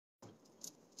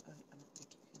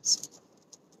It's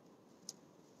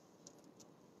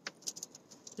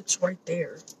right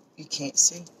there. You can't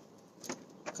see.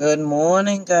 Good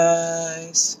morning,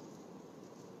 guys.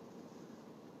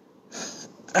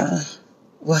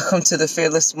 Welcome to the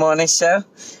Fearless Morning Show,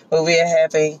 where we are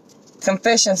having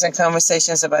confessions and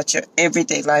conversations about your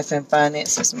everyday life and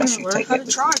finances. Learn how to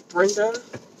drive, Brenda.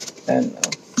 I know.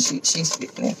 She's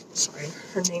Vietnamese. Sorry,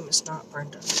 her name is not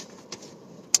Brenda.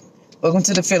 Welcome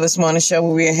to the Fearless Morning Show,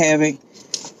 where we are having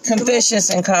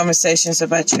confessions and conversations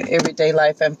about your everyday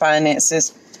life and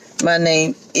finances. My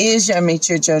name is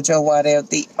Yamicha JoJo Waddell,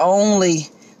 the only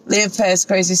Live Past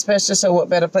Crazy special. So what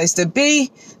better place to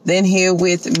be than here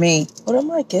with me? What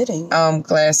am I getting?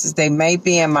 Glasses. They may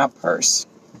be in my purse.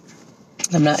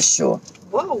 I'm not sure.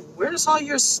 Whoa, where's all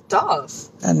your stuff?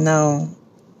 I know.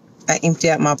 I empty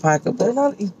out my pocketbook. They're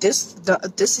not. This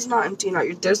is not emptying out.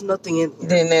 There's nothing in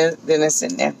here. Then it's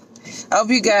in there. I hope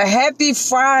you guys happy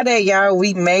Friday, y'all.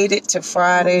 We made it to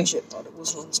Friday. I thought it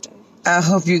was Wednesday. I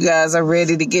hope you guys are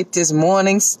ready to get this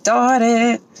morning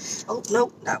started. Oh,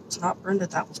 no, that was not Brenda.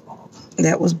 That was Bob.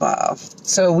 That was Bob.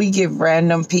 So we give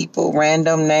random people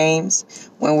random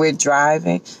names when we're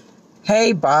driving.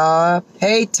 Hey, Bob.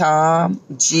 Hey, Tom.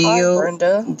 Jill.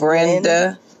 Hi,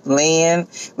 Brenda. Lynn.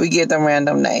 We give them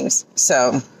random names.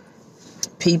 So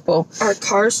people. Our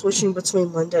car switching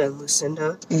between Linda and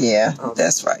Lucinda. Yeah,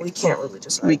 that's right. We can't really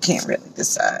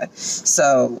decide.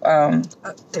 So,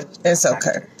 it's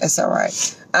okay. It's all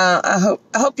right. I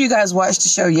hope you guys watched the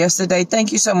show yesterday.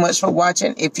 Thank you so much for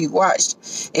watching. If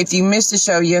you missed the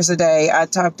show yesterday, I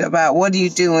talked about what do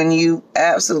you do when you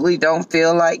absolutely don't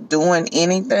feel like doing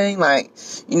anything. Like,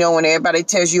 when everybody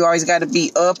tells you always got to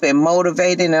be up and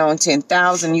motivated and on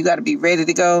 10,000, you got to be ready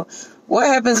to go. What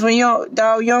happens when you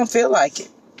don't feel like it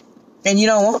and you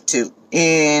don't want to?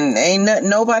 And ain't nothing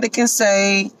nobody can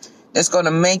say that's going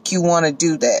to make you want to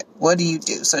do that. What do you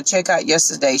do? So check out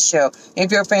yesterday's show.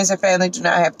 If your friends and family do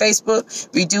not have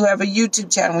Facebook, we do have a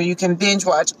YouTube channel where you can binge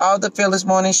watch all the Fearless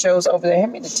Morning shows over there.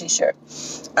 Hand me the t-shirt.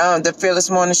 The Fearless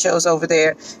Morning shows over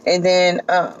there. And then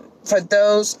for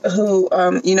those who,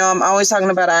 I'm always talking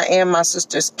about I Am My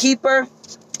Sister's Keeper.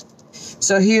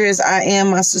 So here is I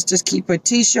Am My Sister's Keeper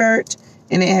t-shirt,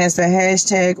 and it has the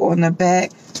hashtag on the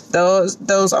back.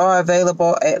 Those are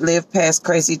available at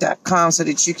livepastcrazy.com so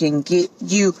that you can get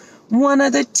you one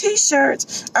of the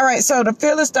t-shirts. All right, so the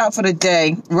fearless thought for the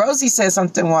day. Rosie said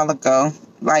something a while ago,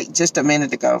 like just a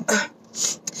minute ago.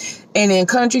 And in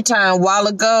country time, while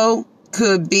ago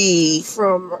could be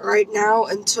from right now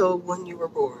until when you were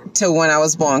born. Till when I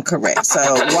was born, correct. So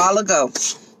while ago.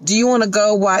 Do you want to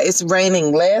go while it's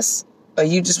raining less? Or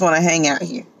you just want to hang out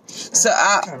here? So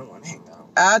I kind of want to hang out.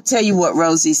 I'll tell you what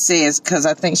Rosie says because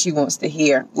I think she wants to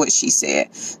hear what she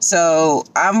said. So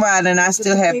I'm riding. I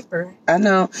still have paper. I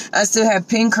know. I still have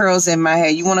pin curls in my hair.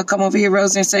 You want to come over here,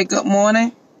 Rosie, and say good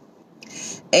morning?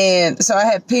 And so I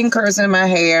had pin curls in my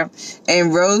hair.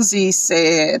 And Rosie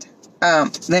said,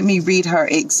 let me read her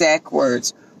exact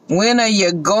words. When are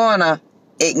you gonna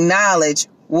acknowledge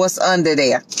what's under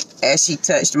there? As she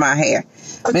touched my hair.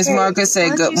 Okay, Miss Margaret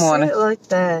said good morning. Say it like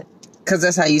that? Because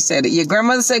that's how you said it. Your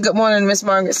grandmother said good morning, and Miss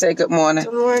Margaret said good morning.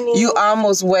 Good morning. You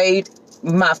almost waved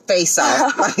my face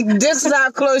off. Like, this is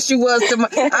how close you was to my...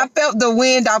 I felt the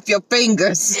wind off your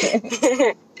fingers.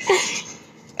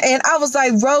 And I was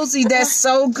like, Rosie, that's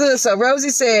so good. So Rosie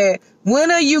said, when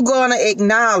are you going to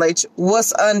acknowledge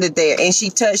what's under there? And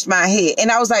she touched my head. And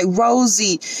I was like,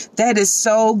 Rosie, that is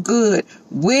so good.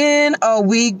 When are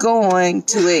we going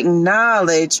to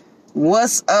acknowledge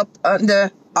what's up under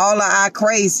all of our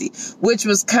crazy? Which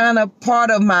was kind of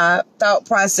part of my thought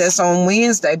process on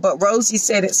Wednesday. But Rosie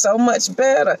said it so much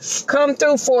better. Come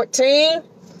through, 14.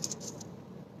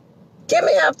 Give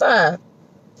me a high five.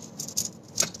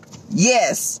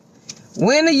 Yes.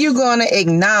 When are you going to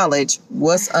acknowledge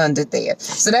what's under there?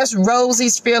 So that's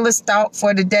Rosie's fearless thought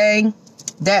for the day.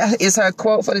 That is her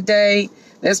quote for the day.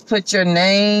 Let's put your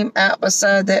name out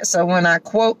beside that. So when I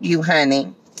quote you,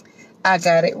 honey, I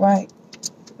got it right.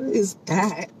 What is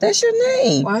that? That's your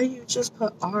name. Why you just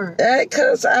put R?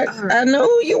 Because I know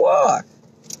who you are.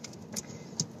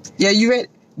 Yeah, you ready?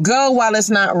 Go while it's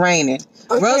not raining.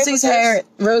 Okay,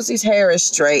 Rosie's hair is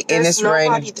straight and it's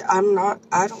raining. I don't want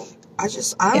to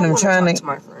talk to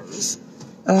my friends.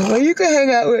 Well, you can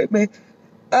hang out with me.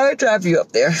 I'll drive you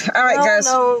up there. All right, guys.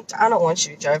 No, I don't want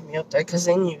you to drive me up there because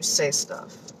then you say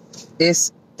stuff.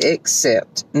 It's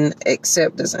except.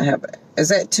 Except doesn't have it. Is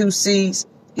that 2 C's?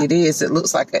 It is. It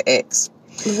looks like an X.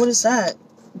 What is that?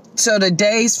 So the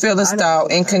day's fearless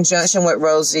thought in conjunction with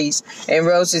Rosie's. And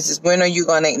Rosie's is, when are you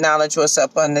going to acknowledge what's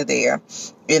up under there?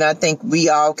 And I think we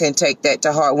all can take that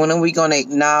to heart. When are we going to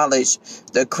acknowledge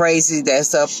the crazy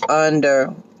that's up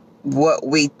under what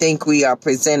we think we are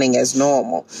presenting as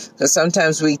normal? Because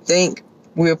sometimes we think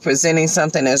we're presenting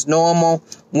something as normal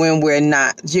when we're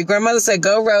not. Your grandmother said,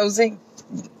 "Go, Rosie."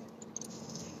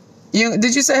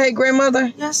 Did you say, "Hey,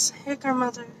 grandmother"? Yes, hey,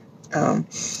 grandmother.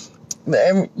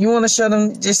 You want to show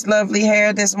them just lovely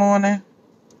hair this morning?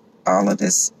 All of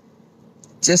this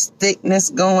just thickness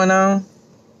going on.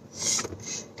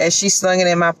 As she slung it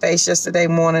in my face yesterday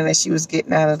morning as she was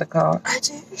getting out of the car. I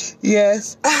did?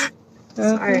 Yes.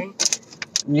 Sorry.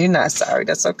 You're not sorry.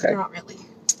 That's okay. Not really.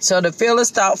 So the fearless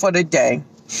thought for the day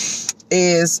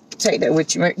is, take that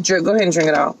with you. Go ahead and drink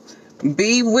it all.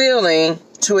 Be willing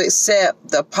to accept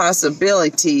the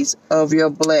possibilities of your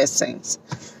blessings.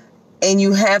 And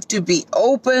you have to be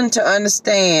open to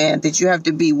understand that you have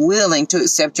to be willing to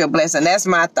accept your blessing. That's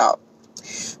my thought.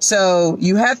 So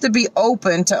you have to be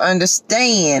open to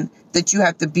understand that you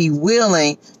have to be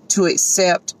willing to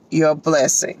accept your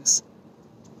blessings.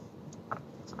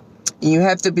 You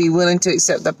have to be willing to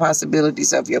accept the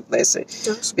possibilities of your blessing.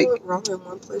 Did I spell it wrong in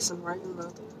one place and right in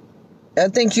another? I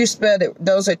think you spelled it.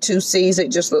 Those are 2 C's.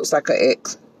 It just looks like an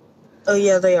X. Oh,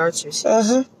 yeah, they are 2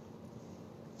 C's.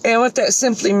 And what that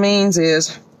simply means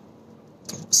is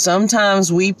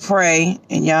sometimes we pray,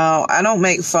 and y'all, I don't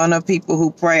make fun of people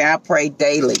who pray. I pray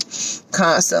daily,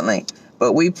 constantly.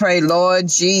 But we pray, Lord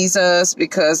Jesus,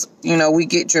 because, we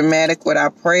get dramatic with our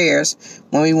prayers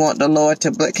when we want the Lord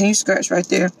to bless. Can you scratch right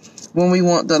there? When we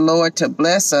want the Lord to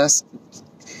bless us,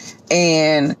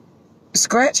 and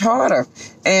scratch harder.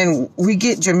 And we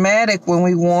get dramatic when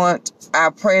we want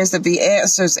our prayers to be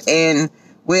answers, and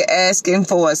we're asking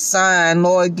for a sign.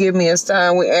 Lord, give me a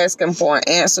sign. We're asking for an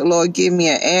answer. Lord, give me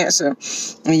an answer.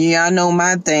 And y'all know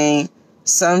my thing.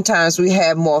 Sometimes we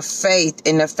have more faith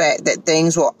in the fact that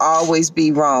things will always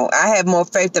be wrong. I have more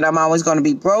faith that I'm always going to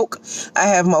be broke. I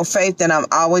have more faith that I'm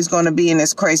always going to be in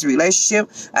this crazy relationship.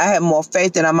 I have more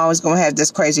faith that I'm always going to have this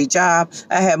crazy job.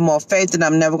 I have more faith that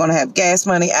I'm never going to have gas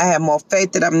money. I have more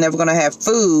faith that I'm never going to have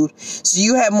food. So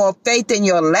you have more faith in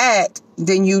your lack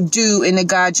than you do in the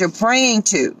God you're praying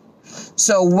to.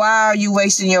 So why are you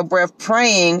wasting your breath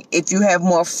praying if you have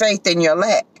more faith in your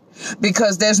lack?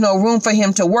 Because there's no room for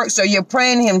him to work. So you're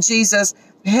praying him, Jesus,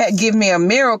 give me a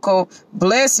miracle,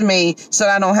 bless me so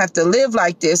I don't have to live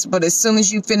like this. But as soon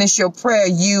as you finish your prayer,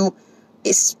 you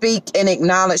speak and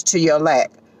acknowledge to your lack.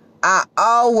 I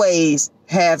always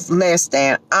have less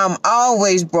than. I'm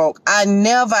always broke. I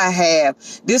never have.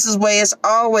 This is where it's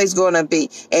always going to be.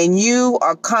 And you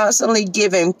are constantly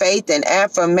giving faith and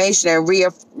affirmation and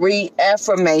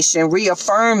reaffirming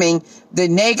the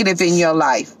negative in your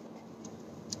life.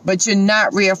 But you're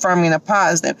not reaffirming the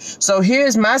positive. So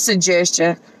here's my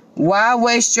suggestion. Why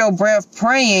waste your breath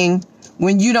praying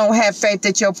when you don't have faith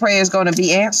that your prayer is going to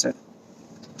be answered?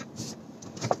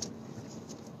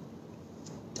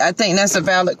 I think that's a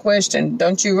valid question.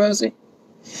 Don't you, Rosie?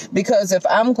 Because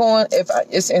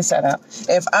it's inside out.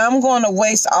 If I'm going to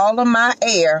waste all of my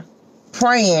air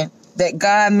praying that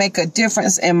God make a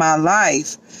difference in my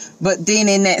life, but then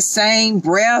in that same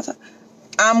breath,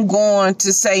 I'm going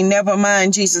to say, never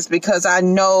mind, Jesus, because I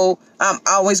know I'm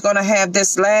always going to have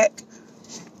this lack.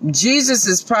 Jesus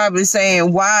is probably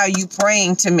saying, why are you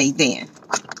praying to me then?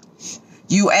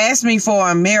 You asked me for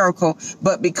a miracle,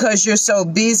 but because you're so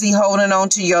busy holding on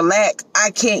to your lack,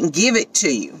 I can't give it to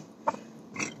you.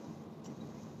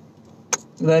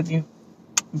 Love you.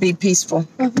 Be peaceful.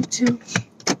 Love you too.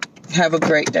 Have a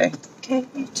great day. Okay,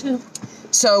 you too.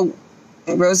 So,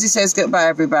 Rosie says goodbye,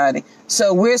 everybody.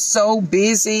 So we're so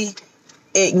busy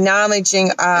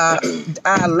acknowledging our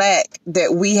lack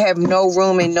that we have no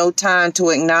room and no time to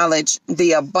acknowledge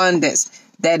the abundance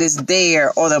that is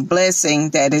there or the blessing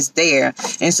that is there.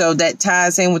 And so that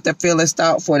ties in with the fearless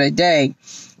thought for today.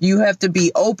 You have to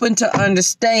be open to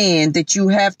understand that you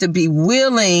have to be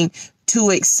willing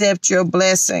to accept your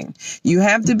blessing. You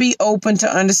have to be open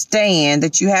to understand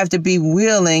that you have to be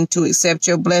willing to accept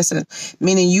your blessing.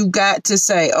 Meaning you got to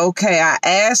say, okay, I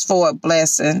asked for a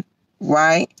blessing,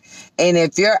 right? And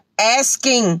if you're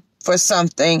asking for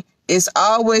something, it's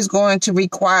always going to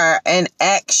require an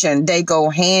action. They go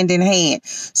hand in hand.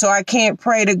 So I can't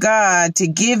pray to God to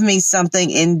give me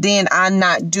something and then I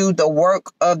not do the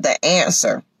work of the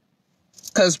answer.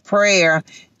 Because prayer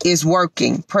is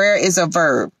working. Prayer is a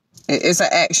verb. It's an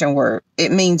action word.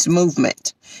 It means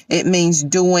movement. It means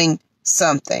doing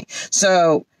something.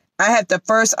 So I have to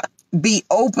first be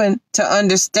open to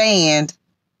understand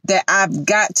that I've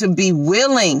got to be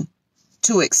willing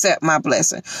to accept my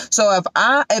blessing. So if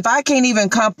I can't even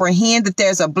comprehend that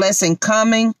there's a blessing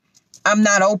coming, I'm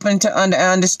not open to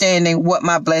understanding what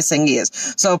my blessing is.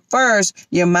 So first,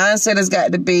 your mindset has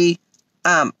got to be,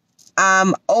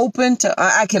 I'm open to,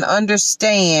 I can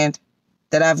understand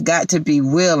that I've got to be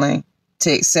willing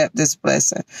to accept this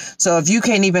blessing. So if you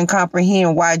can't even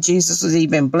comprehend why Jesus would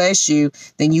even bless you,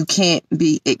 then you can't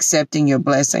be accepting your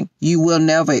blessing. You will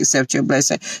never accept your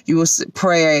blessing. You will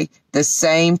pray the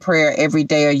same prayer every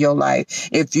day of your life.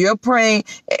 If you're praying,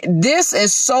 this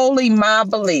is solely my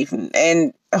belief.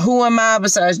 And who am I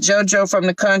besides JoJo from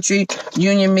the country,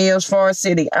 Union Mills, Forest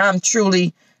City? I'm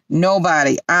truly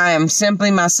nobody. I am simply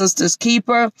my sister's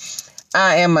keeper.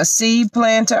 I am a seed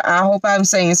planter. I hope I'm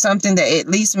saying something that at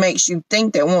least makes you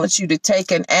think, that wants you to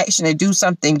take an action and do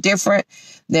something different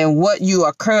than what you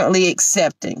are currently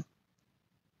accepting.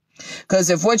 Because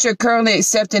if what you're currently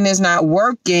accepting is not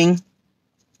working,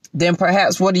 then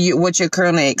perhaps what you're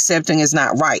currently accepting is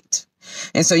not right.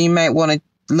 And so you might want to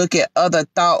look at other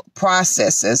thought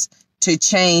processes to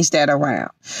change that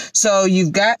around. So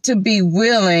you've got to be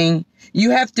willing.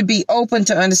 You have to be open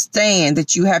to understand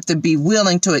that you have to be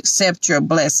willing to accept your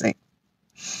blessing.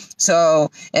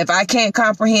 So if I can't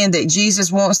comprehend that Jesus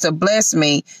wants to bless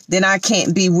me, then I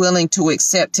can't be willing to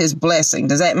accept his blessing.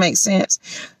 Does that make sense?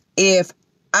 If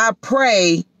I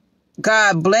pray,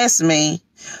 God bless me,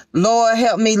 Lord,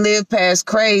 help me live past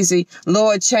crazy,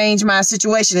 Lord, change my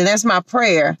situation, and that's my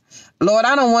prayer. Lord,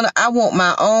 I want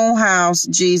my own house,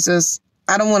 Jesus.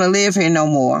 I don't want to live here no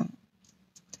more.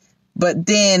 But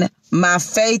then my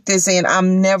faith is in,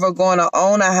 I'm never going to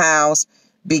own a house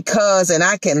because, and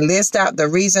I can list out the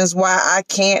reasons why I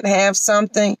can't have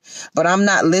something, but I'm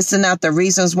not listing out the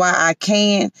reasons why I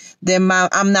can, then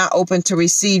I'm not open to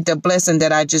receive the blessing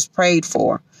that I just prayed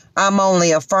for. I'm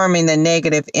only affirming the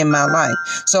negative in my life.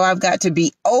 So I've got to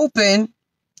be open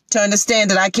to understand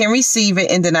that I can receive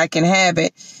it and then I can have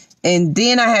it. And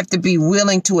then I have to be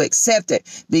willing to accept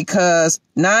it, because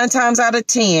 9 times out of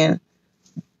 10,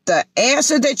 the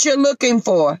answer that you're looking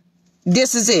for,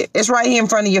 this is it. It's right here in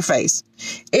front of your face.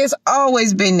 It's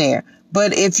always been there.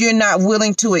 But if you're not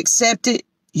willing to accept it,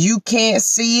 you can't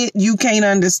see it. You can't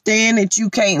understand it. You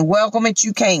can't welcome it.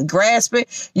 You can't grasp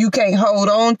it. You can't hold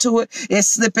on to it. It's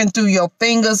slipping through your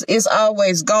fingers. It's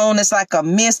always gone. It's like a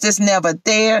mist. It's never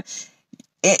there.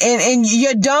 And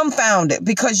you're dumbfounded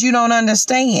because you don't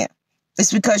understand.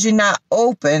 It's because you're not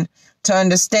open to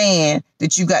understand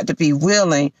that you got to be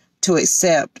willing to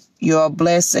accept your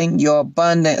blessing, your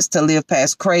abundance, to live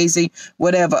past crazy,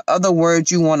 whatever other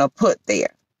words you want to put there.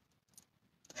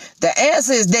 The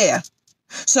answer is there.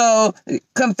 So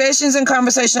confessions and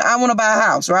conversation, I want to buy a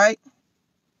house, right?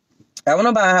 I want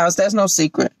to buy a house. That's no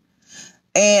secret.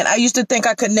 And I used to think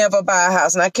I could never buy a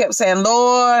house. And I kept saying,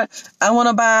 Lord, I want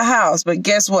to buy a house. But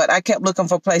guess what? I kept looking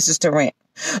for places to rent.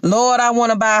 Lord, I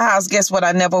want to buy a house. Guess what?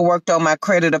 I never worked on my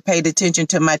credit or paid attention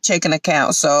to my checking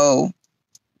account. So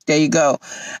there you go.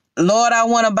 Lord, I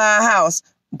want to buy a house,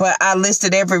 but I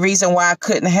listed every reason why I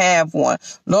couldn't have one.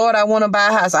 Lord, I want to buy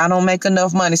a house. I don't make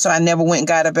enough money, so I never went and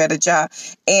got a better job.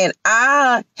 And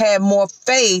I had more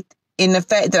faith in the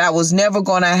fact that I was never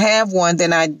going to have one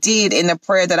than I did in the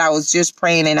prayer that I was just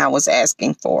praying and I was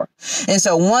asking for. And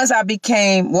so once I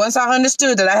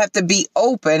understood that I have to be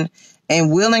open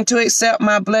and willing to accept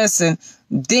my blessing,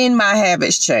 then my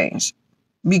habits changed,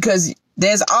 because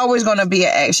there's always going to be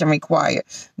an action required.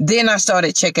 Then I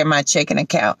started checking my checking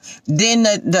account. Then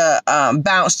the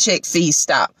bounce check fees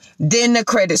stopped. Then the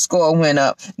credit score went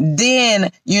up. Then,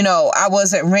 I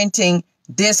wasn't renting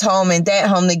this home and that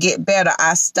home to get better.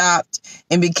 I stopped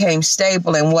and became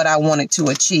stable in what I wanted to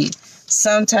achieve.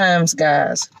 Sometimes,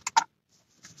 guys,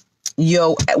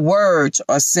 your words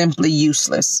are simply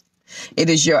useless. It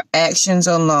is your actions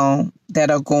alone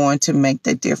that are going to make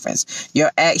the difference.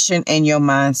 Your action and your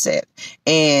mindset.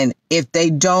 And if they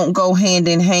don't go hand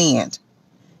in hand,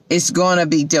 it's going to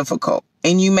be difficult.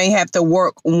 And you may have to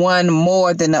work one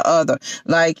more than the other.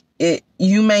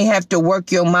 You may have to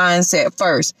work your mindset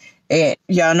first. And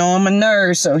y'all know I'm a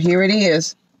nerd, so here it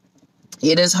is.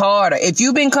 It is harder. If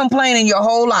you've been complaining your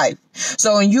whole life,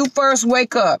 so when you first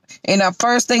wake up and the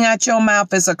first thing out your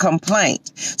mouth is a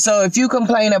complaint. So if you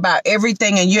complain about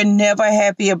everything and you're never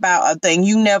happy about a thing,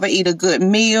 you never eat a good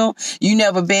meal,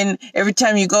 every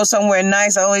time you go somewhere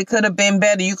nice, oh, it could have been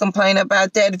better, you complain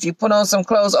about that. If you put on some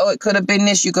clothes, oh, it could have been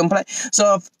this, you complain.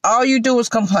 So if all you do is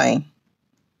complain,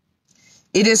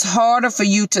 it is harder for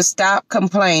you to stop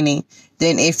complaining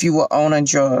than if you were on a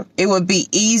drug. It would be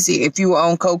easier if you were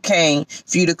on cocaine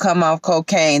for you to come off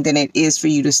cocaine than it is for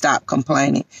you to stop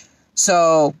complaining.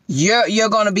 So you're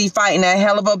going to be fighting a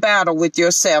hell of a battle with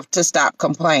yourself to stop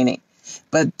complaining.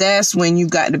 But that's when you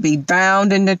got to be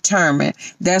bound and determined.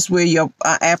 That's where your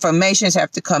affirmations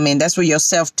have to come in. That's where your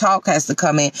self-talk has to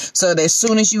come in. So that as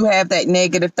soon as you have that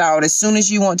negative thought, as soon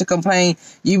as you want to complain,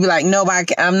 you be like, no,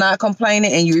 I'm not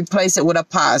complaining, and you replace it with a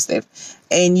positive.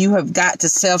 And you have got to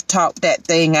self-talk that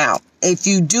thing out. If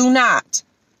you do not,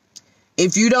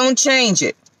 if you don't change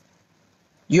it,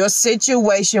 your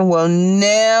situation will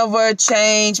never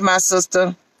change, my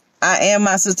sister. I am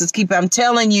my sister's keeper. I'm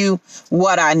telling you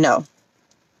what I know.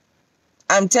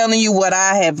 I'm telling you what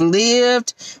I have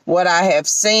lived, what I have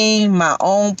seen, my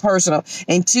own personal.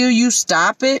 Until you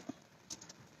stop it,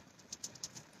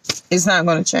 it's not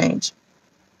going to change.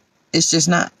 It's just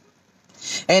not.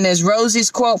 And as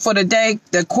Rosie's quote for the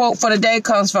day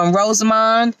comes from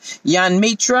Rosamond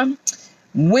Yanmitra.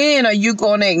 When are you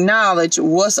going to acknowledge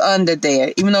what's under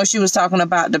there? Even though she was talking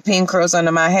about the pin curls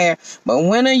under my hair. But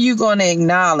when are you going to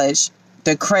acknowledge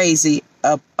the crazy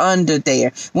up under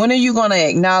there? When are you going to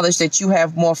acknowledge that you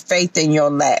have more faith than your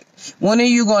lack? When are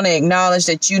you going to acknowledge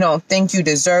that you don't think you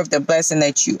deserve the blessing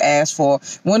that you asked for?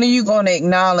 When are you going to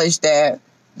acknowledge that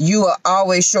you are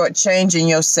always shortchanging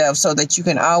yourself so that you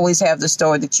can always have the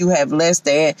story that you have less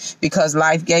than because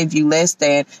life gave you less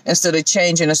than, instead of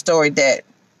changing a story that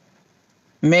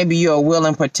maybe you're a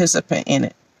willing participant in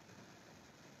it?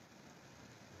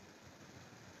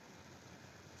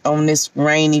 On this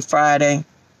rainy Friday,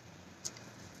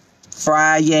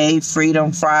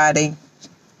 Freedom Friday.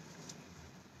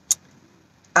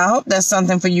 I hope that's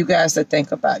something for you guys to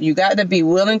think about. You got to be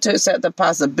willing to accept the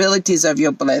possibilities of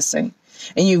your blessing.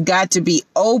 And you've got to be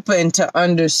open to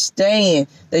understand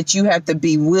that you have to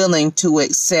be willing to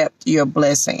accept your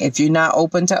blessing. If you're not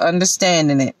open to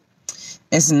understanding it,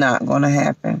 it's not going to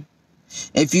happen.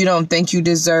 If you don't think you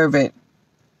deserve it,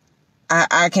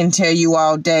 I can tell you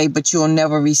all day, but you'll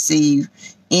never receive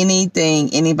anything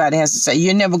anybody has to say.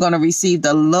 You're never going to receive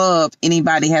the love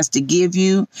anybody has to give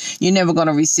you. You're never going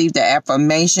to receive the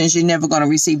affirmations. You're never going to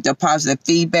receive the positive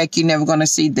feedback. You're never going to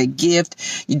see the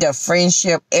gift, the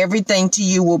friendship. Everything to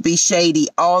you will be shady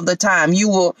all the time.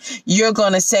 You're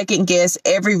going to second guess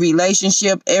every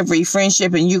relationship, every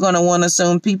friendship, and you're going to want to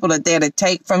assume people are there to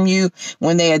take from you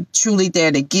when they are truly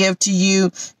there to give to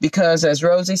you. Because as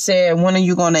Rosie said, when are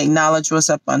you going to acknowledge what's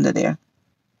up under there?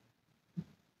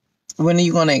 When are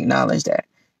you going to acknowledge that?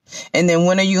 And then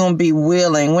when are you going to be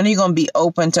willing? When are you going to be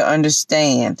open to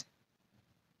understand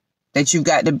that you've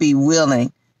got to be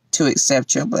willing to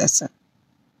accept your blessing,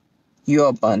 your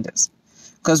abundance?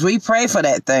 Because we pray for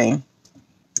that thing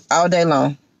all day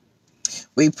long.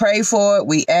 We pray for it.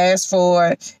 We ask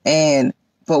for it.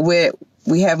 But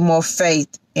we have more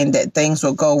faith in that things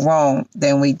will go wrong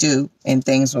than we do and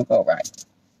things will go right.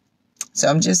 So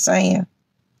I'm just saying.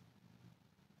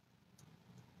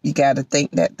 You got to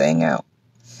think that thing out.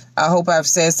 I hope I've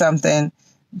said something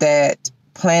that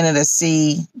planted a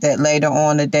seed that later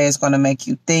on today is going to make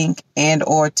you think and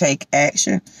or take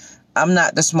action. I'm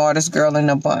not the smartest girl in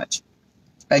the bunch.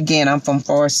 Again, I'm from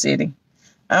Forest City.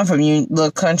 I'm from little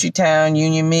country town,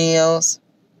 Union Mills.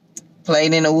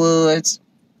 Played in the woods.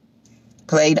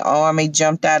 Played army,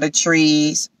 jumped out of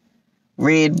trees.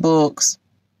 Read books.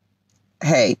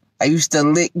 Hey, I used to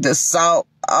lick the salt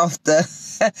off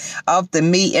the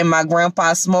meat in my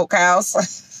grandpa's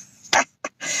smokehouse.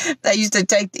 They used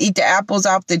to eat the apples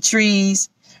off the trees,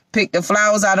 pick the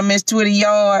flowers out of Miss Twitty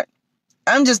yard.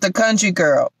 I'm just a country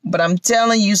girl, but I'm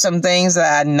telling you some things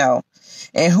that I know.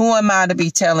 And who am I to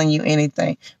be telling you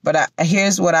anything? But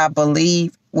here's what I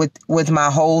believe with my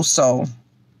whole soul,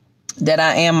 that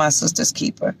I am my sister's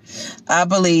keeper. I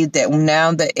believe that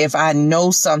now that if I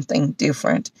know something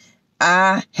different,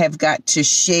 I have got to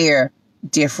share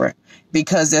different,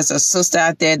 because there's a sister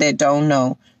out there that don't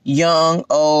know. Young,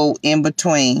 old, in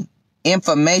between.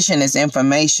 Information is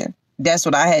information. That's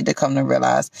what I had to come to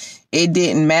realize. It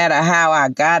didn't matter how I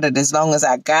got it. As long as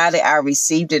I got it, I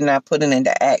received it and I put it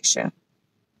into action.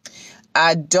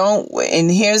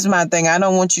 And here's my thing. I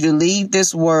don't want you to leave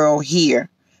this world here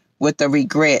with the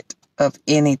regret of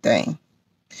anything.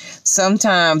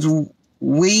 Sometimes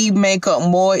we make up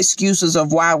more excuses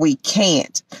of why we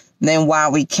can't than why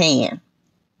we can.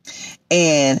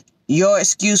 And your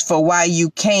excuse for why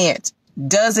you can't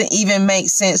doesn't even make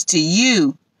sense to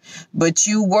you, but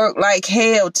you work like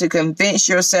hell to convince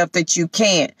yourself that you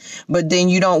can't. But then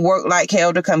you don't work like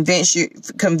hell to convince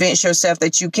yourself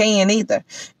that you can either.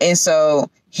 And so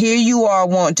here you are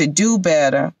wanting to do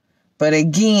better, but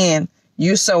again,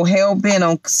 you're so hell-bent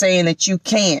on saying that you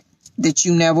can't, that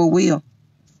you never will.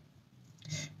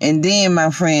 And then,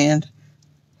 my friend,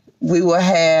 we will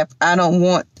have, I don't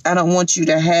want you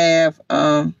to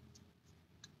have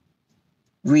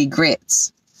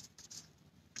regrets.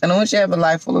 I don't want you to have a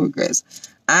life full of regrets.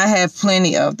 I have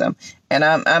plenty of them. And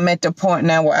I'm at the point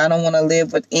now where I don't want to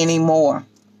live with any more.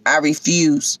 I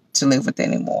refuse to live with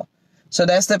any more. So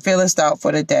that's the fearless thought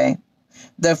for today.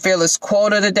 The fearless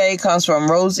quote of the day comes from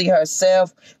Rosie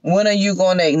herself. When are you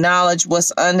going to acknowledge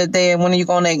what's under there? When are you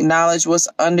going to acknowledge what's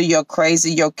under your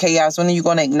crazy, your chaos? When are you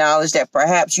going to acknowledge that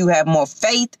perhaps you have more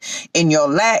faith in your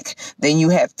lack than you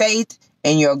have faith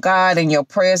in your God and your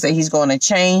prayers that he's going to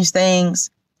change things?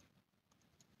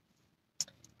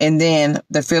 And then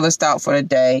the fearless thought for the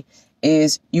day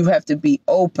is you have to be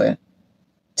open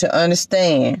to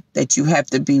understand that you have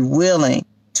to be willing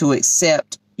to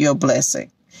accept your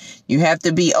blessing. You have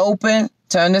to be open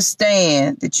to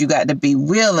understand that you got to be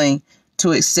willing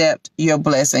to accept your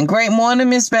blessing. Great morning,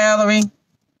 Miss Valerie.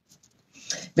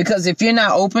 Because if you're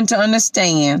not open to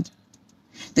understand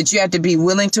that you have to be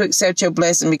willing to accept your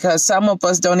blessing, because some of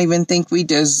us don't even think we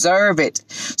deserve it.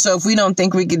 So if we don't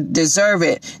think we deserve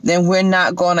it, then we're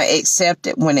not going to accept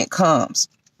it when it comes,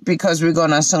 because we're going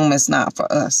to assume it's not for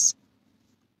us.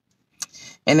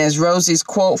 And as Rosie's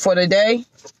quote for the day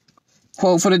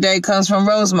comes from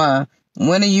Rosemont.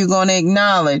 When are you going to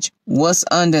acknowledge what's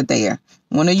under there?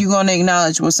 When are you going to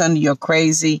acknowledge what's under your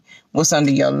crazy, what's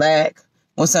under your lack,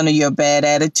 what's under your bad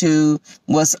attitude,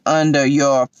 what's under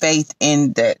your faith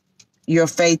in that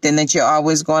you're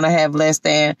always going to have less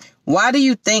than? Why do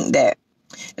you think that?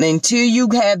 And until you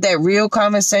have that real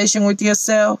conversation with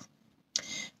yourself,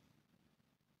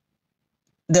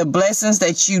 the blessings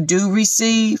that you do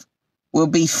receive will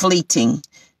be fleeting,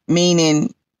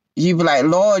 meaning you be like,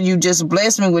 Lord, you just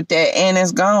blessed me with that and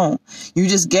it's gone. You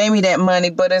just gave me that money,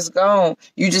 but it's gone.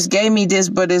 You just gave me this,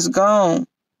 but it's gone.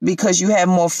 Because you have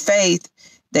more faith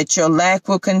that your lack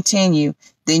will continue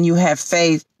than you have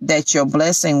faith that your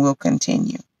blessing will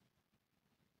continue.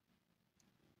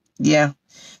 Yeah.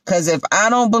 Because if I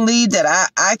don't believe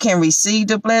that I can receive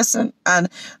the blessing, I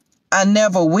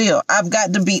never will. I've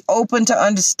got to be open to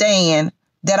understand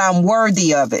that I'm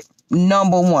worthy of it.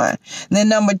 Number one. Then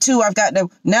number two, I've got to,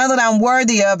 now that I'm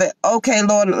worthy of it, okay,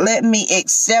 Lord, let me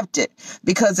accept it.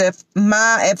 Because if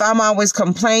I'm always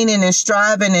complaining and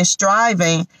striving,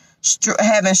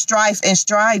 having strife and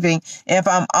striving, if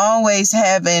I'm always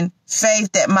having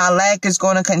faith that my lack is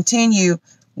going to continue,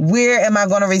 where am I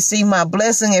going to receive my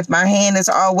blessing if my hand is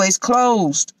always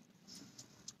closed?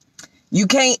 You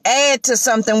can't add to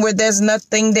something where there's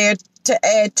nothing there to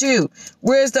add to.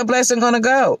 Where's the blessing going to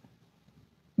go?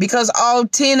 Because all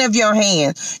 10 of your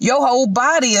hands, your whole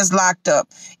body is locked up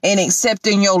and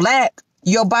accepting your lack.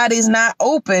 Your body's not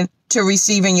open to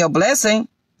receiving your blessing.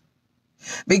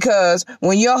 Because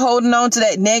when you're holding on to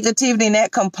that negativity and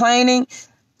that complaining,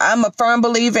 I'm a firm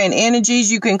believer in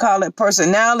energies. You can call it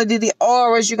personality, the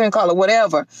auras, you can call it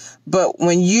whatever. But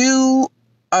when you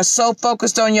are so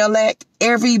focused on your lack,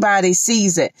 everybody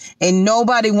sees it. And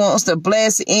nobody wants to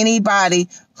bless anybody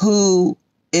who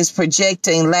is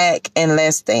projecting lack and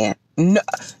less than. No,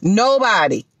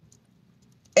 nobody.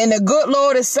 And the good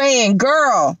Lord is saying,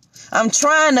 girl, I'm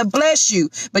trying to bless you,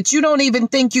 but you don't even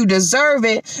think you deserve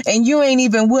it. And you ain't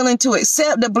even willing to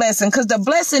accept the blessing, because the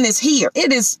blessing is here.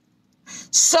 It is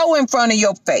so in front of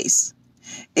your face.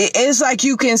 It's like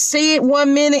you can see it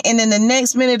 1 minute and then the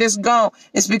next minute it's gone.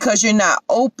 It's because you're not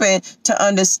open to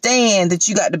understand that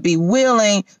you got to be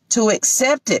willing to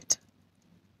accept it.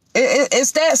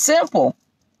 It's that simple.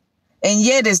 And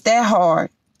yet it's that hard.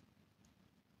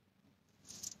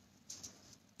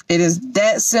 It is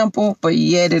that simple, but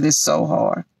yet it is so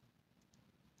hard.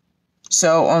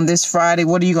 So on this Friday,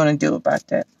 what are you going to do about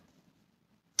that?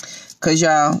 Because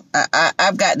y'all,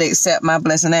 I've got to accept my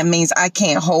blessing. That means I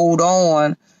can't hold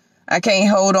on. I can't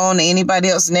hold on to anybody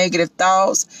else's negative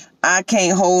thoughts. I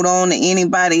can't hold on to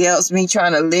anybody else, me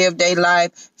trying to live their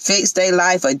life, fix their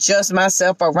life, adjust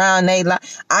myself around their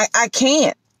life. I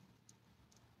can't.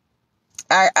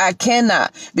 I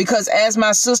cannot, because as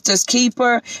my sister's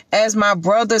keeper, as my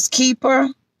brother's keeper,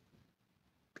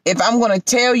 if I'm going to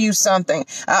tell you something,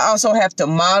 I also have to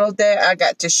model that. I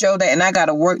got to show that, and I got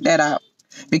to work that out,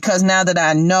 because now that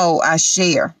I know, I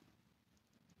share.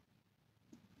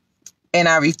 And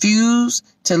I refuse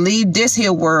to leave this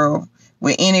here world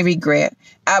with any regret.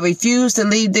 I refuse to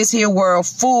leave this here world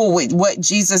full with what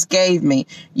Jesus gave me.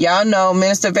 Y'all know,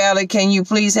 Minister Valley, can you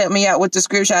please help me out with the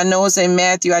scripture? I know it's in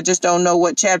Matthew. I just don't know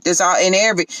what chapter. It's all in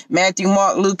every Matthew,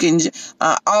 Mark, Luke, and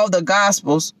all the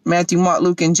Gospels. Matthew, Mark,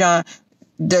 Luke, and John.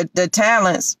 The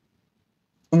talents.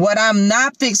 What I'm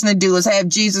not fixing to do is have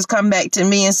Jesus come back to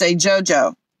me and say,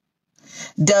 JoJo,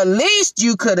 the least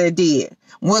you could have did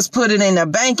was put it in the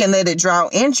bank and let it draw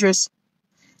interest.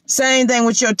 Same thing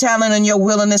with your talent and your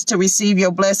willingness to receive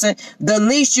your blessing. The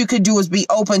least you could do is be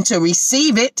open to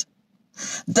receive it.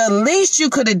 The least you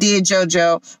could have did,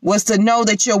 JoJo, was to know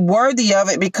that you're worthy of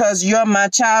it because you're my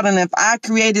child. And if I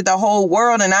created the whole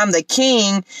world and I'm the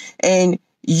king and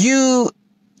you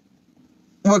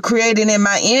were created in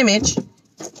my image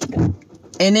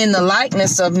and in the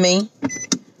likeness of me,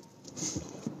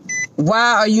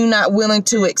 why are you not willing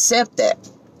to accept that?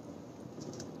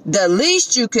 The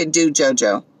least you could do,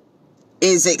 JoJo,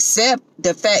 is accept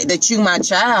the fact that you my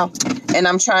child and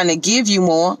I'm trying to give you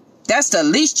more. That's the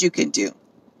least you can do.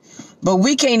 But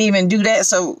we can't even do that.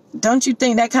 So don't you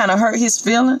think that kind of hurt his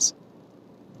feelings?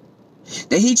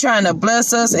 That he trying to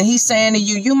bless us and he's saying to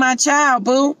you, you my child,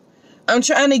 boo. I'm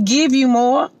trying to give you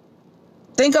more.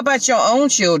 Think about your own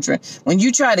children. When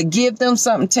you try to give them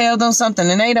something, tell them something,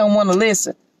 and they don't want to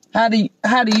listen. How do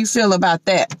you feel about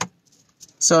that?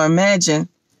 So imagine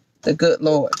the good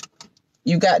Lord.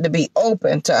 You got to be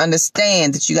open to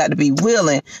understand that you got to be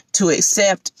willing to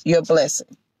accept your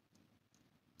blessing.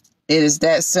 It is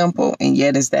that simple, and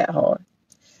yet it's that hard.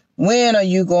 When are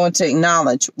you going to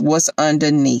acknowledge what's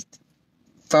underneath?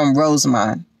 From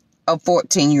Rosamond, a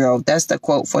 14-year-old. That's the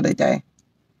quote for the day.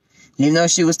 You know,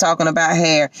 she was talking about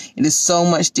hair. It is so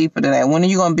much deeper than that. When are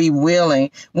you going to be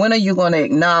willing? When are you going to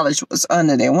acknowledge what's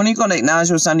under there? When are you going to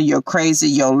acknowledge what's under your crazy,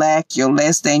 your lack, your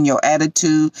less than, your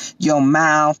attitude, your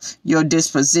mouth, your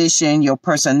disposition, your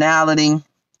personality?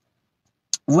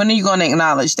 When are you going to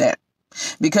acknowledge that?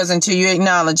 Because until you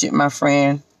acknowledge it, my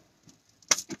friend,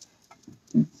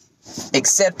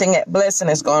 accepting that blessing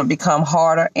is going to become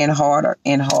harder and harder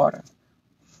and harder.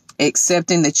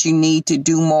 Accepting that you need to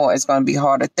do more is going to be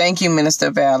harder. Thank you,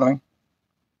 Minister Valerie.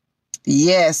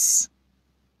 Yes.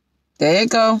 There you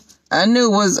go. I knew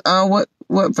it was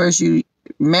what verse you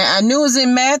I knew it was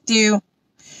in Matthew.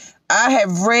 I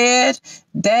have read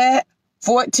that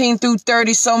 14 through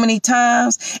 30 so many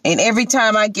times, and every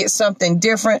time I get something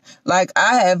different, like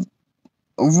I have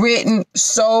written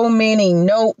so many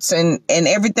notes and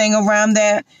everything around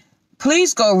that.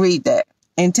 Please go read that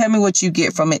and tell me what you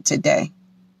get from it today.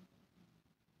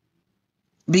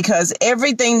 Because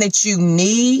everything that you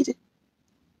need,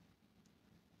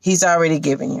 he's already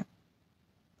given you.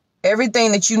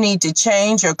 Everything that you need to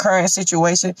change your current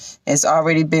situation has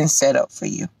already been set up for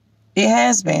you. It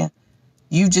has been.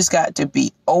 You just got to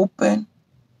be open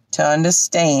to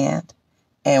understand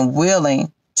and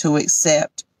willing to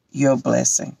accept your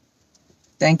blessing.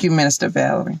 Thank you, Minister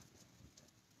Valerie.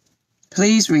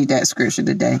 Please read that scripture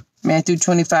today. Matthew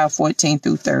 25:14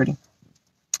 through 30.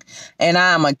 And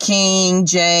I'm a King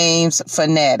James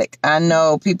fanatic. I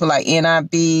know people like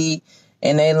NIV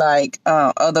and they like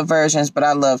other versions, but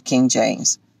I love King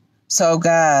James. So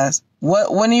guys,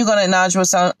 when are you going to acknowledge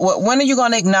when are you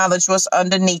going to acknowledge what's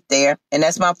underneath there? And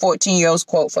that's my 14-year-old's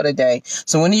quote for the day.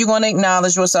 So when are you going to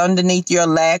acknowledge what's underneath your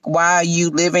lack? Why are you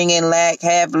living in lack,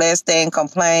 have less than,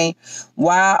 complain?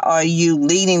 Why are you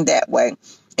leading that way?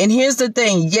 And here's the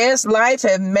thing. Yes, life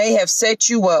may have set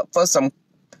you up for some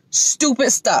stupid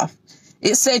stuff.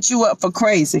 It set you up for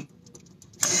crazy.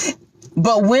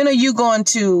 But when are you going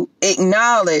to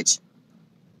acknowledge,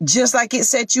 just like it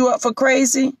set you up for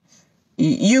crazy,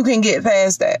 you can get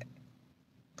past that?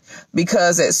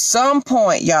 Because at some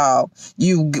point, y'all,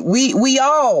 we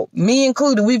all, me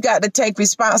included, we've got to take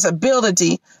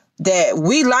responsibility that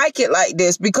we like it like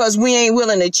this because we ain't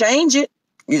willing to change it.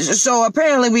 So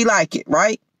apparently we like it,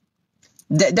 right?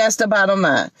 That's the bottom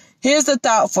line. Here's the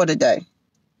thought for the day.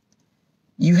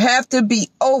 You have to be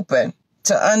open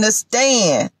to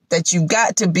understand that you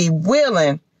got to be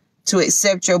willing to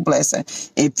accept your blessing.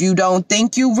 If you don't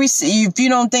think you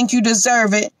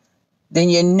deserve it, then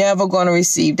you're never going to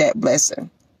receive that blessing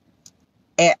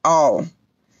at all.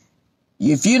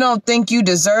 If you don't think you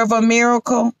deserve a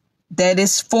miracle that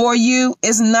is for you,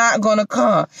 it's not going to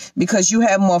come because you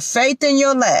have more faith in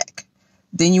your lack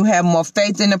than you have more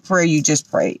faith in the prayer you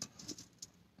just prayed.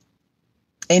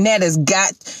 And that has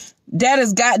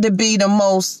got to be the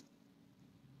most,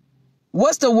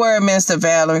 what's the word, Minister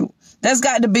Valerie? That's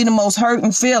got to be the most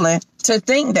hurting feeling to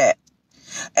think that.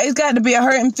 It's got to be a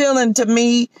hurting feeling to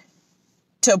me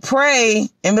to pray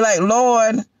and be like,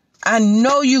 Lord, I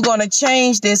know you're going to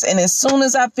change this. And as soon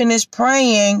as I finish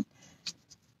praying,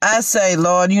 I say,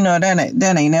 Lord, you know,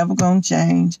 that ain't never going to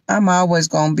change. I'm always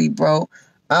going to be broke.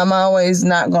 I'm always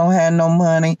not going to have no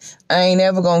money. I ain't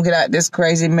ever going to get out this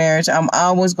crazy marriage. I'm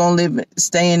always going to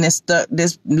stay in this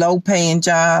low paying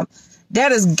job.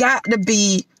 That has got to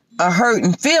be a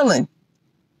hurting feeling.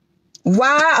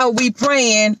 Why are we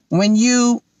praying when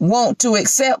you want to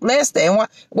accept less than?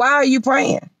 Why are you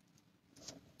praying?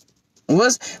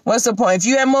 What's the point? If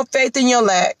you have more faith in your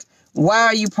lack, why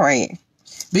are you praying?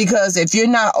 Because if you're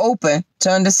not open to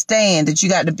understand that you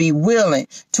got to be willing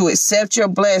to accept your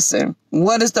blessing,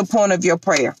 what is the point of your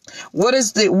prayer? What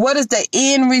is the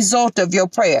end result of your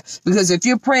prayer? Because if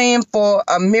you're praying for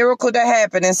a miracle to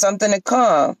happen and something to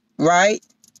come, right?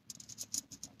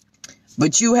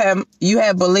 But you have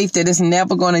belief that it's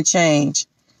never going to change,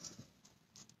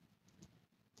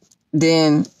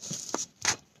 then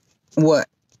what?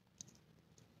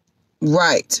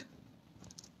 Right.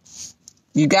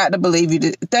 You got to believe you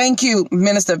did. Thank you,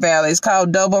 Minister Valley. It's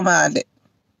called double-minded.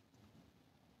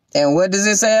 And what does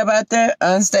it say about that?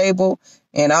 Unstable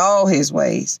in all his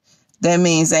ways. That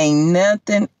means ain't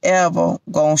nothing ever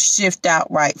going to shift out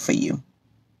right for you.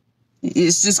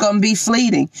 It's just going to be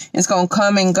fleeting. It's going to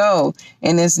come and go.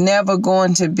 And it's never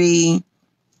going to be.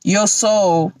 Your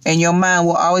soul and your mind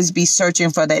will always be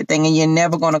searching for that thing, and you're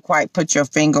never going to quite put your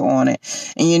finger on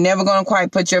it. And you're never going to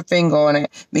quite put your finger on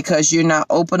it because you're not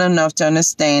open enough to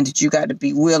understand that you got to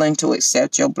be willing to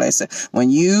accept your blessing.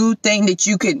 When you think that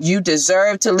you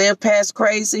deserve to live past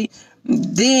crazy,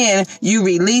 then you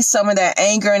release some of that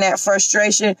anger and that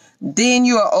frustration. Then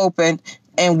you are open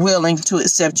and willing to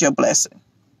accept your blessing.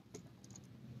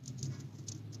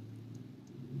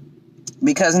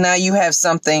 Because now you have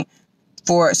something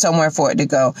somewhere for it to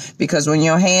go. Because when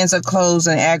your hands are closed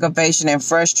in aggravation and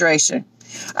frustration,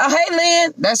 hey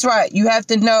Lynn, that's right. You have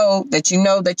to know that you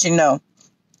know that you know.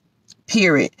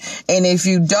 Period. And if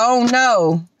you don't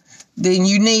know, then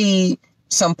you need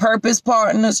some purpose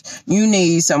partners. You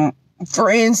need some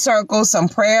friend circles, some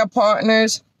prayer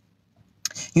partners.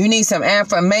 You need some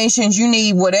affirmations. You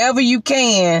need whatever you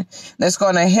can that's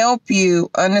going to help you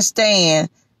understand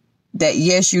that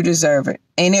yes, you deserve it.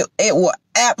 And it will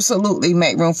absolutely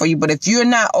make room for you. But if you're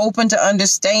not open to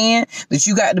understand that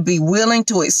you got to be willing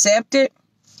to accept it,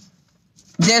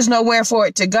 there's nowhere for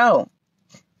it to go.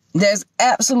 There's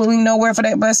absolutely nowhere for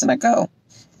that blessing to go.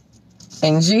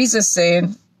 And Jesus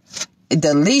said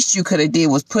the least you could have did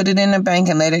was put it in the bank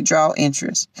and let it draw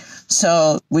interest.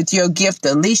 So with your gift,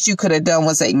 the least you could have done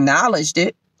was acknowledged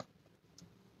it.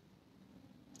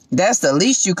 That's the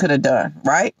least you could have done,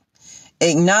 right?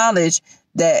 Acknowledge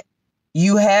that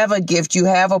you have a gift, you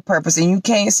have a purpose, and you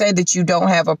can't say that you don't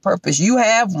have a purpose. You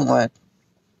have one.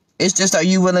 It's just, are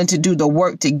you willing to do the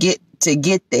work to get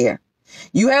there?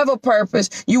 You have a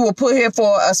purpose. You were put here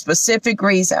for a specific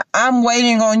reason. I'm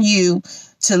waiting on you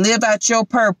to live out your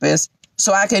purpose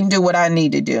so I can do what I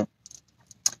need to do.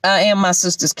 I am my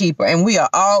sister's keeper, and we are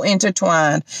all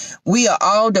intertwined. We are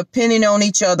all depending on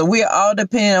each other. We are all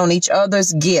depending on each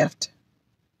other's gift,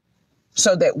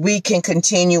 so that we can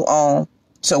continue on,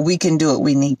 so we can do what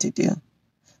we need to do.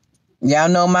 Y'all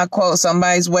know my quote,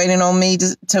 somebody's waiting on me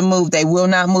to move. They will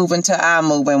not move until I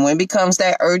move. And when it becomes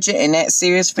that urgent and that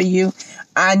serious for you,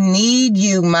 I need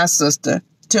you, my sister,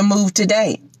 to move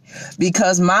today.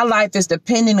 Because my life is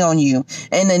depending on you.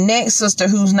 And the next sister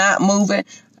who's not moving,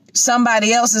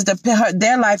 somebody else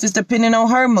their life is depending on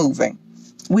her moving.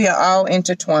 We are all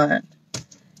intertwined.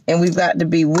 And we've got to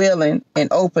be willing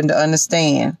and open to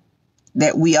understand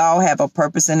that we all have a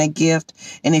purpose and a gift.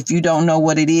 And if you don't know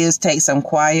what it is, take some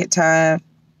quiet time.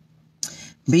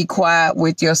 Be quiet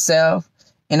with yourself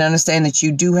and understand that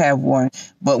you do have one.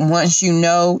 But once you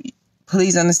know,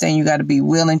 please understand you got to be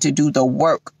willing to do the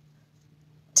work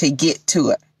to get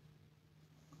to it.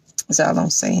 That's all I'm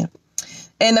saying.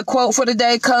 And the quote for the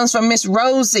day comes from Miss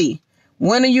Rosie.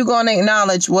 When are you going to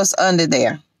acknowledge what's under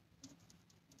there?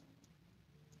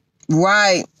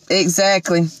 Right,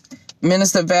 exactly.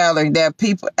 Minister Valerie, there are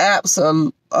people,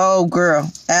 absolutely. Oh,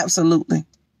 girl, absolutely.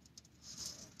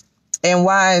 And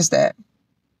why is that?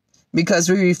 Because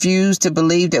we refuse to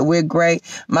believe that we're great.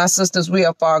 My sisters, we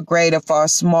are far greater, far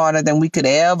smarter than we could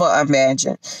ever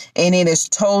imagine. And it is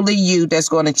totally you that's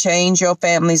going to change your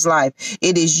family's life.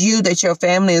 It is you that your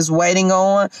family is waiting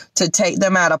on to take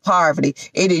them out of poverty.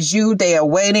 It is you they are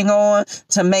waiting on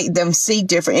to make them see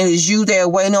different. It is you they are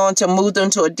waiting on to move them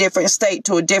to a different state,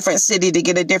 to a different city, to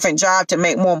get a different job, to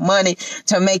make more money,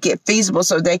 to make it feasible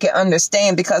so they can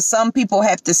understand. Because some people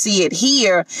have to see it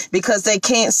here because they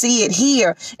can't see it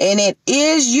here. And it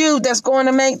is you that's going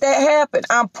to make that happen.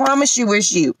 I promise you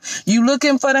it's you. You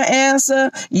looking for the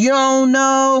answer. You don't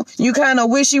know. You kind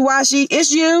of wishy-washy.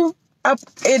 It's you.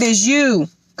 It is you,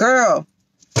 girl.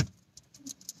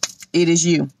 It is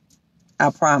you. I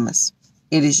promise.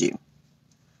 It is you.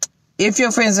 If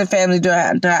your friends and family do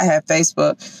not have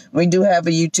Facebook, we do have a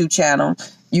YouTube channel.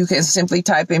 You can simply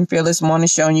type in Fearless Morning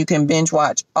Show and you can binge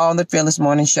watch all the Fearless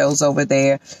Morning shows over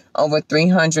there. Over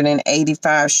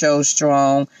 385 shows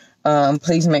strong.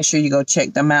 Please make sure you go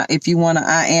check them out. If you want to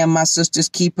I Am My Sister's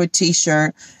Keeper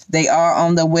t-shirt, they are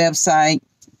on the website.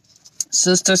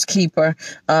 Sister's Keeper,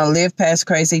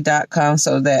 livepastcrazy.com,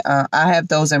 so that I have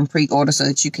those in pre-order so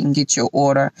that you can get your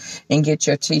order and get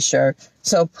your t-shirt.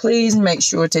 So please make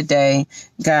sure today,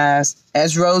 guys,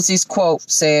 as Rosie's quote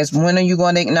says, when are you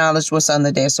going to acknowledge what's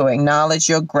under there? So acknowledge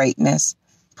your greatness.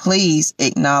 Please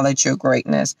acknowledge your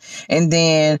greatness. And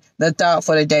then the thought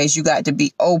for the day is you got to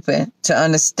be open to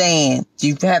understand.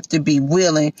 You have to be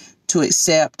willing to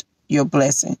accept your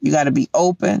blessing. You got to be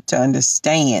open to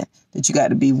understand that you got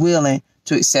to be willing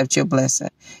to accept your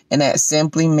blessing. And that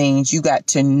simply means you got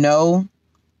to know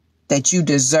that you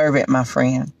deserve it, my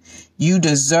friend. You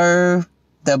deserve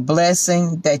the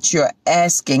blessing that you're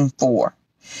asking for.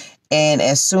 And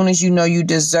as soon as you know you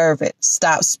deserve it,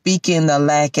 stop speaking the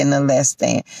lack and the less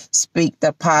than. Speak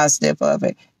the positive of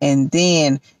it. And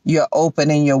then you're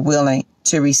open and you're willing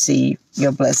to receive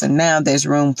your blessing. Now there's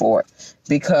room for it,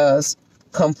 because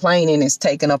complaining is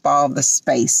taking up all the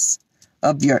space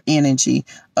of your energy,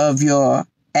 of your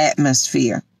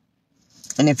atmosphere.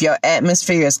 And if your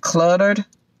atmosphere is cluttered,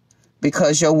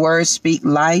 because your words speak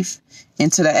life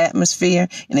into the atmosphere,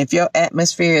 and if your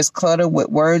atmosphere is cluttered with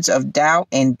words of doubt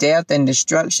and death and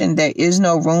destruction, there is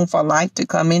no room for life to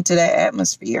come into that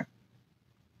atmosphere.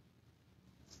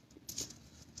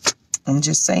 I'm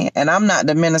just saying. And I'm not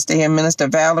the minister here. Minister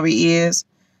Valerie is.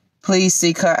 Please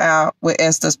seek her out with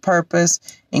Esther's Purpose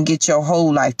and get your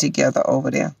whole life together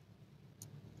over there.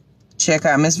 Check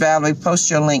out Miss Valerie. Post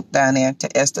your link down there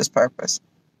to Esther's Purpose.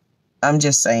 I'm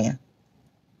just saying.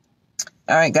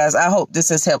 All right, guys, I hope this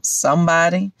has helped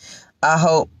somebody. I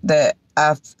hope that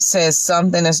I've said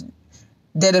something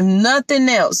that if nothing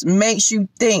else makes you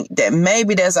think that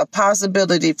maybe there's a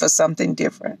possibility for something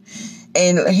different.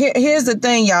 And here's the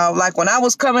thing, y'all. Like when I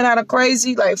was coming out of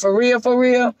crazy, like for real,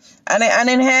 I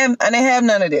didn't have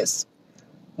none of this.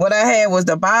 What I had was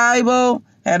the Bible,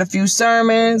 had a few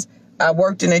sermons. I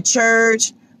worked in a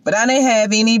church, but I didn't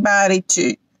have anybody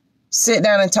to sit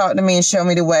down and talk to me and show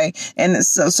me the way. And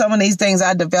so some of these things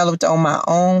I developed on my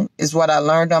own is what I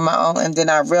learned on my own. And then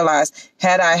I realized,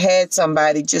 had I had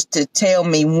somebody just to tell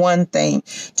me one thing,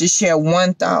 to share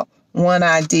one thought, one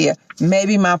idea,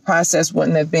 maybe my process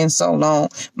wouldn't have been so long.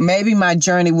 Maybe my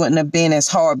journey wouldn't have been as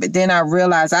hard. But then I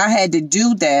realized I had to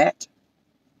do that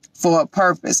for a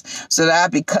purpose, so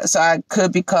that I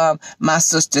could become my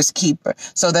sister's keeper,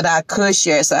 so that I could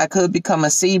share, so I could become a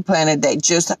seed planter that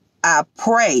just, I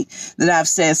pray that I've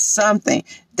said something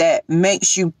that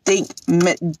makes you think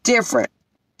different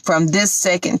from this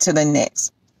second to the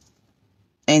next.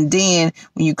 And then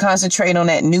when you concentrate on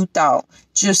that new thought,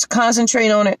 just concentrate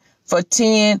on it for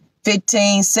 10,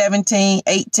 15, 17,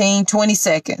 18, 20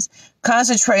 seconds.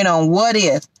 Concentrate on what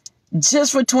if,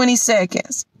 just for 20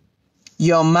 seconds.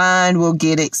 Your mind will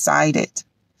get excited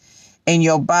and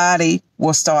your body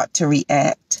will start to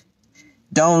react.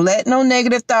 Don't let no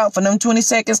negative thought for them 20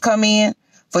 seconds come in.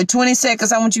 For 20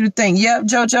 seconds, I want you to think, yep,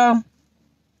 JoJo,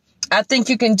 I think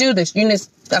you can do this.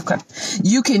 Okay,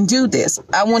 you can do this.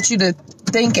 I want you to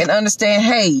think and understand,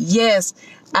 hey, yes,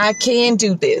 I can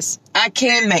do this. I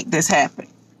can make this happen.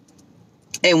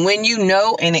 And when you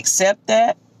know and accept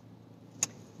that,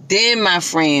 then, my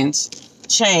friends,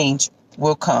 change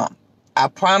will come. I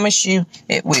promise you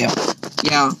it will.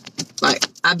 Y'all, like,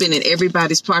 I've been in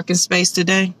everybody's parking space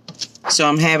today, so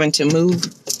I'm having to move.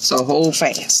 So hold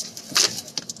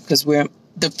fast, because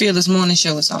the Fearless Morning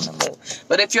Show is on the move.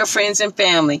 But if your friends and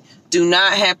family do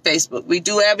not have Facebook, we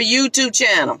do have a YouTube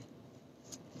channel.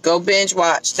 Go binge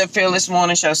watch the Fearless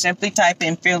Morning Show. Simply type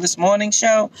in Fearless Morning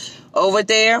Show over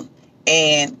there,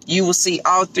 and you will see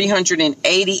all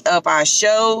 380 of our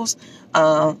shows.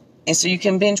 And so you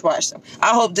can binge watch them.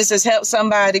 I hope this has helped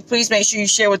somebody. Please make sure you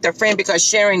share with a friend, because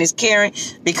sharing is caring.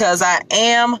 Because I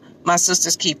am my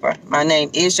sister's keeper. My name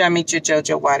is Jamitra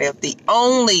JoJo Waddell, the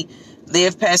only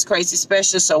Live Past Crazy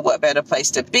specialist. So what better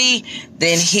place to be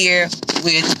than here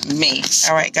with me?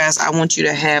 All right, guys, I want you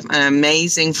to have an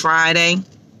amazing Friday.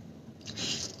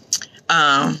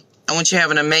 I want you to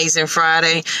have an amazing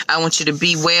Friday. I want you to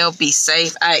be well, be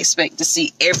safe. I expect to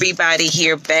see everybody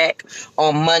here back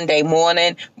on Monday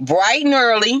morning, bright and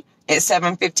early at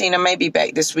 7:15. I may be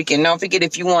back this weekend. Don't forget,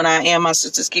 if you want I Am My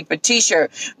Sister's Keeper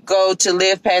t-shirt, go to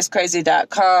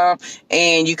livepastcrazy.com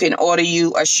and you can order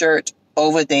you a shirt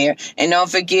over there. And don't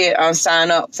forget,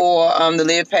 sign up for the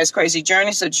Live Past Crazy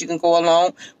journey so that you can go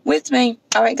along with me.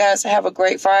 All right, guys, have a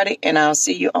great Friday, and I'll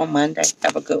see you on Monday.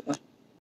 Have a good one.